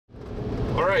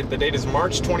All right, the date is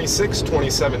March 26,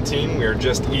 2017. We are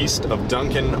just east of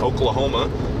Duncan, Oklahoma.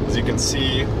 As you can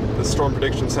see, the Storm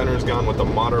Prediction Center has gone with a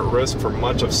moderate risk for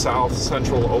much of south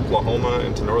central Oklahoma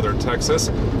into northern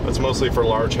Texas. That's mostly for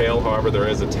large hail. However, there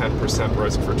is a 10%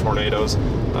 risk for tornadoes.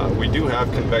 We do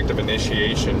have convective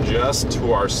initiation just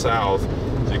to our south.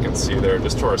 As you can see there,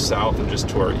 just to our south and just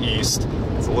to our east.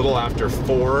 It's a little after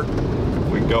 4. If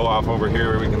we go off over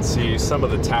here, we can see some of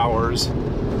the towers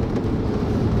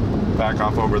back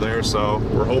off over there, so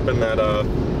we're hoping that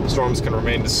storms can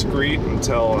remain discreet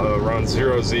until around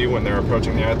 0Z when they're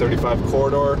approaching the I-35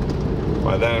 corridor.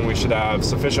 By then we should have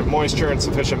sufficient moisture and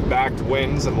sufficient backed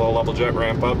winds and low level jet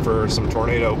ramp up for some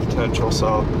tornado potential,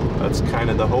 so that's kind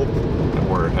of the hope,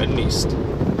 and we're heading east.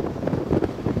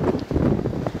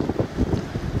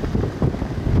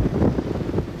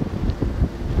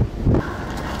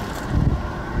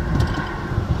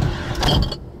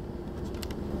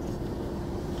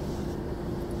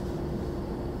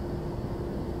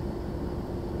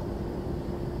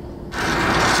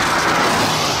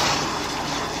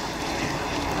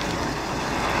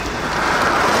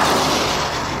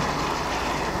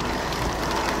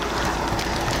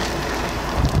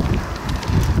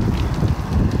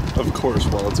 Of course,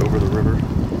 while it's over the river.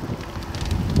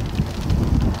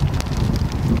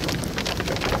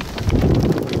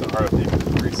 The RFD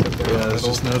reset there. Yeah, I was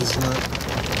just noticing that.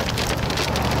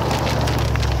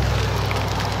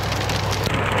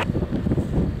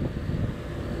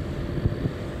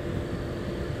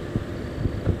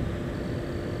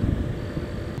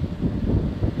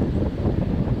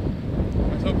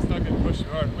 Let's hope it's not getting pushed too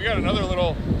hard. We got another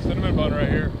little cinnamon bun right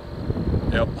here.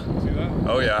 Yep. See that?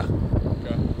 Oh yeah.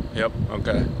 Okay. Yep.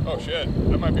 Okay. Oh shit,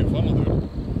 that might be a funnel, dude.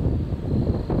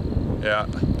 Yeah.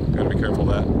 Gotta be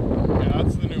careful of that. Yeah,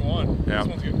 that's the new one. Yeah. This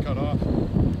one's getting cut off.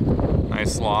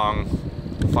 Nice long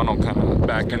funnel kind of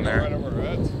back in there. Right over our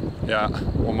heads. Yeah.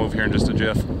 We'll move here in just a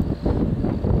jiff.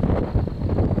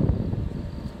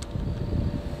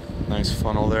 Nice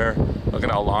funnel there. Look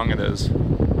at how long it is.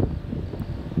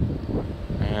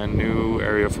 And new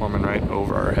area forming right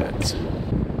over our heads.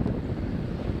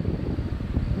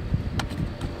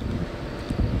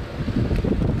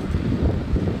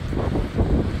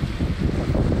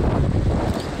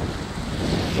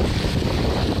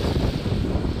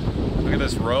 Look at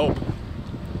this rope.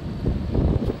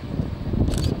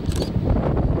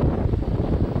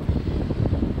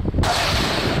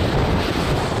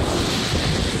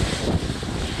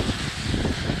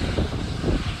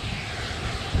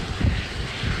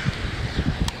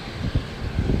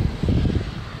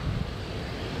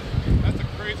 That's a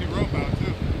crazy rope out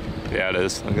too. Yeah, it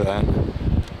is. Look at that.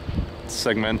 It's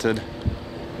segmented.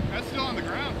 That's still on the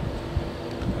ground.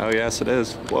 Oh, yes, it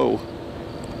is. Whoa.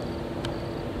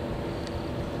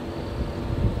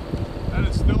 That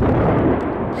is still.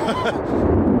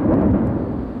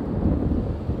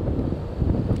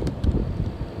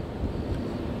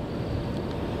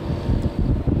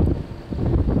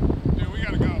 Dude, we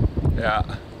gotta go. Yeah.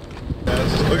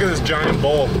 Look at this giant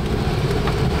bull.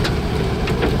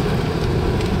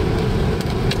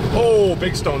 Oh,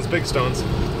 big stones, big stones.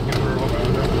 That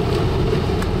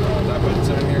button's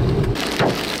in here.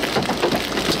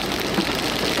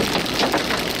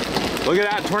 Look at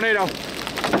that tornado.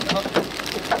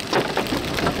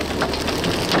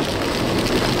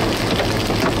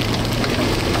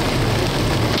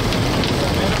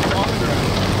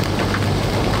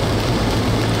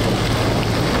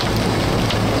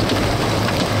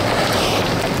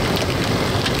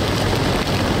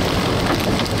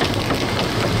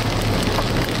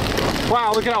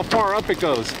 Wow, look at how far up it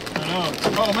goes. I know.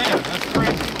 Oh man, that's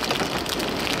crazy.